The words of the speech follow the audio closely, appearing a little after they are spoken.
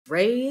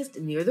Raised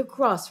near the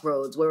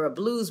crossroads where a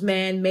blues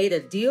man made a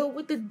deal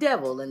with the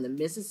devil in the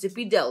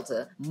Mississippi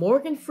Delta,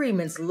 Morgan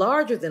Freeman's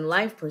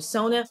larger-than-life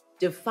persona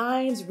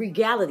defines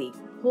regality,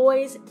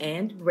 poise,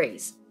 and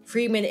grace.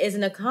 Freeman is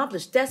an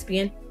accomplished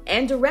thespian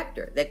and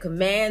director that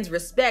commands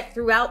respect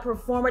throughout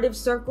performative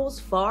circles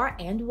far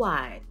and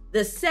wide. The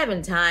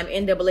 7-time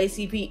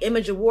NAACP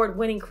Image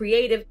Award-winning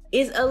creative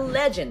is a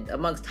legend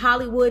amongst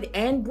Hollywood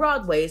and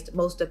Broadway's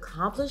most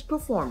accomplished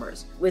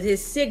performers. With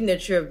his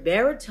signature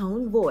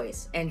baritone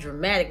voice and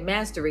dramatic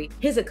mastery,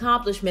 his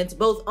accomplishments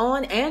both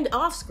on and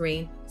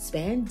off-screen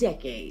span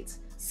decades.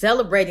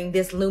 Celebrating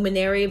this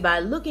luminary by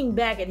looking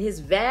back at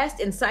his vast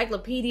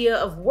encyclopedia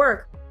of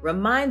work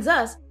reminds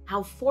us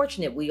how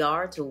fortunate we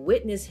are to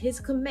witness his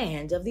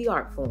command of the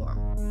art form.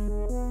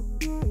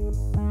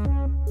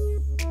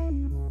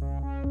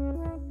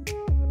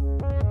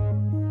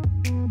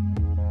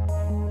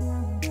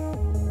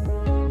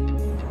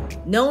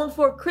 Known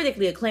for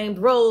critically acclaimed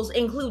roles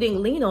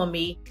including Lean on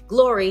Me,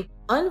 Glory,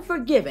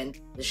 Unforgiven,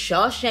 The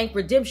Shawshank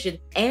Redemption,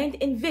 and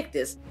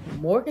Invictus,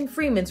 Morgan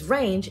Freeman's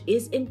range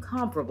is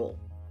incomparable.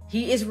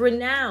 He is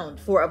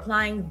renowned for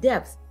applying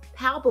depth,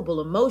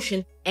 palpable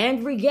emotion,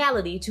 and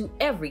regality to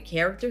every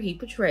character he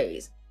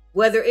portrays.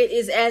 Whether it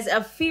is as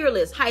a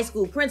fearless high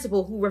school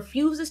principal who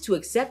refuses to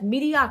accept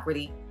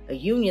mediocrity, a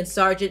Union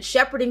sergeant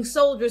shepherding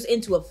soldiers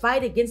into a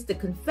fight against the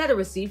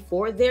Confederacy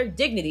for their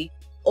dignity,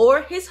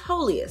 or his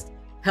holiest,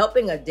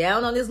 helping a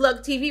down-on-his-luck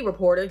TV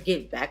reporter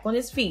get back on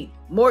his feet,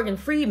 Morgan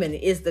Freeman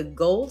is the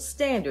gold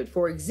standard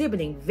for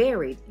exhibiting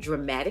varied,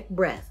 dramatic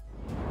breadth.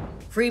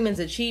 Freeman's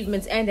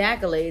achievements and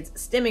accolades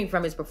stemming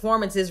from his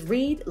performances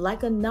read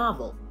like a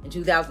novel. In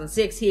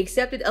 2006, he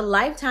accepted a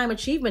Lifetime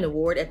Achievement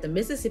Award at the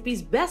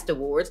Mississippi's Best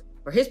Awards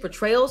for his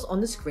portrayals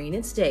on the screen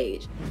and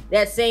stage.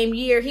 That same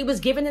year, he was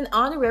given an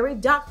honorary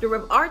Doctor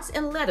of Arts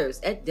and Letters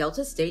at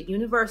Delta State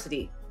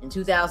University. In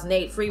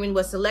 2008, Freeman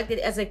was selected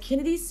as a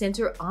Kennedy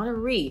Center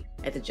honoree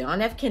at the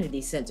John F.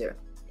 Kennedy Center.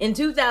 In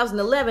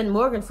 2011,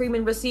 Morgan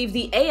Freeman received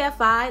the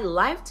AFI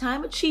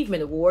Lifetime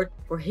Achievement Award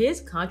for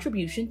his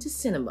contribution to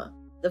cinema.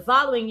 The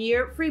following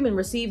year, Freeman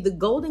received the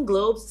Golden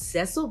Globe's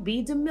Cecil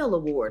B. DeMille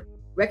Award,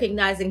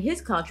 recognizing his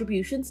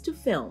contributions to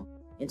film.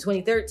 In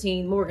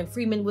 2013, Morgan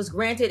Freeman was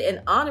granted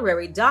an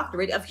honorary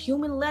Doctorate of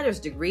Human Letters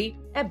degree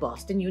at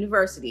Boston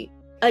University.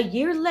 A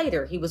year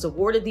later, he was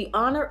awarded the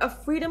honor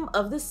of Freedom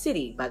of the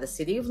City by the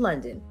City of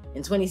London.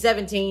 In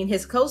 2017,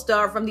 his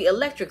co-star from the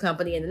Electric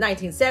Company in the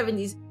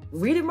 1970s,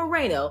 Rita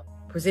Moreno,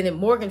 presented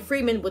Morgan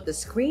Freeman with the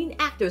Screen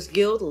Actors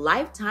Guild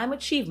Lifetime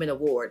Achievement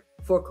Award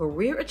for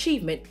career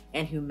achievement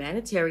and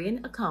humanitarian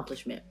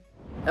accomplishment.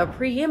 A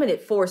preeminent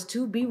force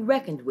to be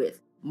reckoned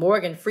with,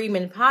 Morgan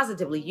Freeman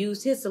positively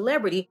used his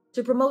celebrity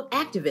to promote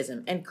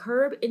activism and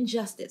curb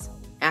injustice.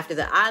 After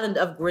the island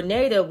of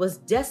Grenada was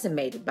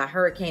decimated by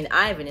Hurricane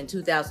Ivan in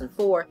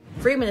 2004,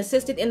 Freeman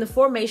assisted in the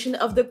formation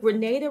of the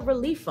Grenada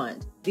Relief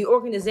Fund. The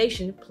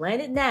organization,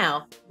 Planet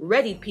Now,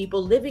 readied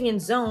people living in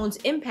zones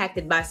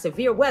impacted by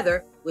severe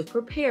weather with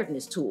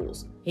preparedness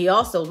tools. He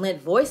also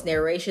lent voice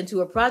narration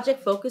to a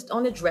project focused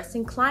on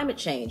addressing climate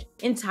change,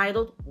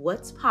 entitled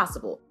What's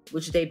Possible,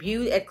 which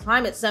debuted at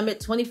Climate Summit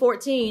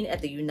 2014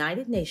 at the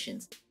United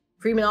Nations.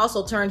 Freeman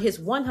also turned his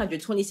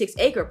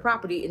 126-acre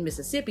property in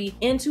Mississippi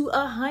into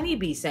a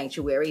honeybee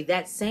sanctuary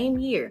that same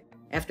year,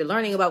 after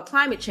learning about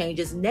climate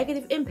change's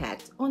negative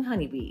impact on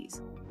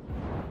honeybees.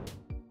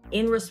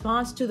 In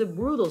response to the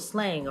brutal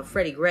slaying of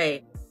Freddie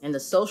Gray and the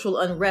social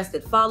unrest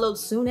that followed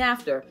soon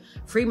after,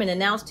 Freeman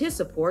announced his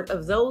support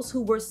of those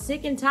who were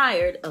sick and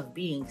tired of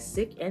being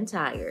sick and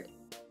tired.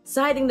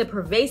 Citing the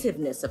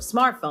pervasiveness of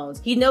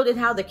smartphones, he noted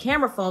how the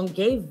camera phone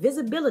gave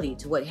visibility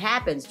to what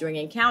happens during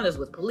encounters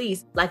with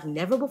police like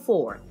never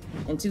before.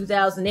 In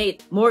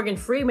 2008, Morgan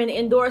Freeman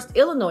endorsed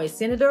Illinois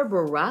Senator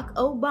Barack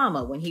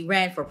Obama when he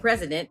ran for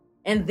president,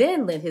 and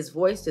then lent his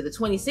voice to the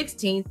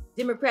 2016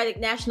 Democratic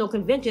National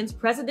Convention's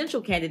presidential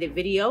candidate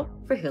video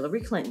for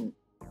Hillary Clinton.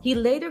 He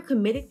later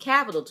committed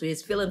capital to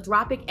his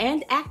philanthropic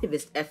and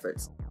activist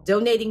efforts,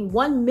 donating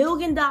 $1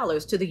 million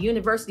to the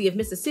University of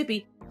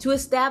Mississippi to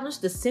establish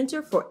the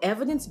Center for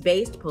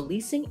Evidence-Based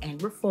Policing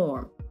and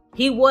Reform.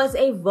 He was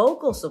a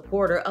vocal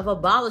supporter of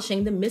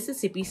abolishing the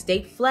Mississippi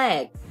state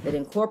flag that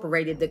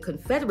incorporated the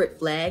Confederate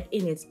flag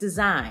in its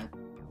design,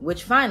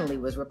 which finally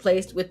was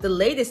replaced with the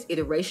latest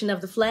iteration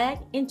of the flag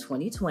in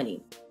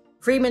 2020.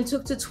 Freeman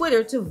took to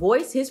Twitter to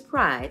voice his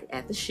pride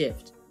at the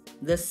shift.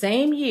 The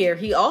same year,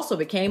 he also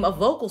became a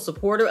vocal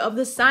supporter of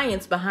the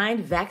science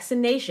behind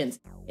vaccinations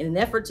in an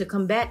effort to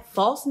combat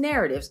false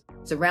narratives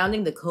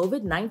surrounding the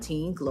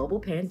COVID-19 global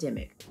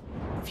pandemic.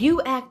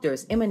 Few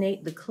actors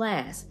emanate the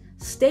class,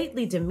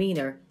 stately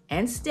demeanor,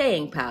 and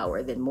staying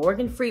power that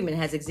Morgan Freeman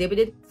has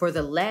exhibited for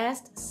the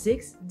last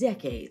 6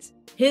 decades.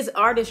 His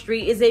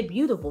artistry is a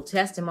beautiful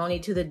testimony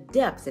to the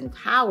depth and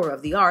power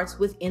of the arts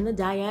within the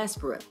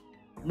diaspora.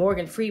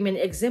 Morgan Freeman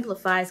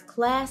exemplifies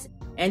class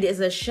and is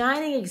a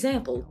shining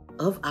example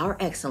of our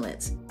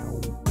excellence.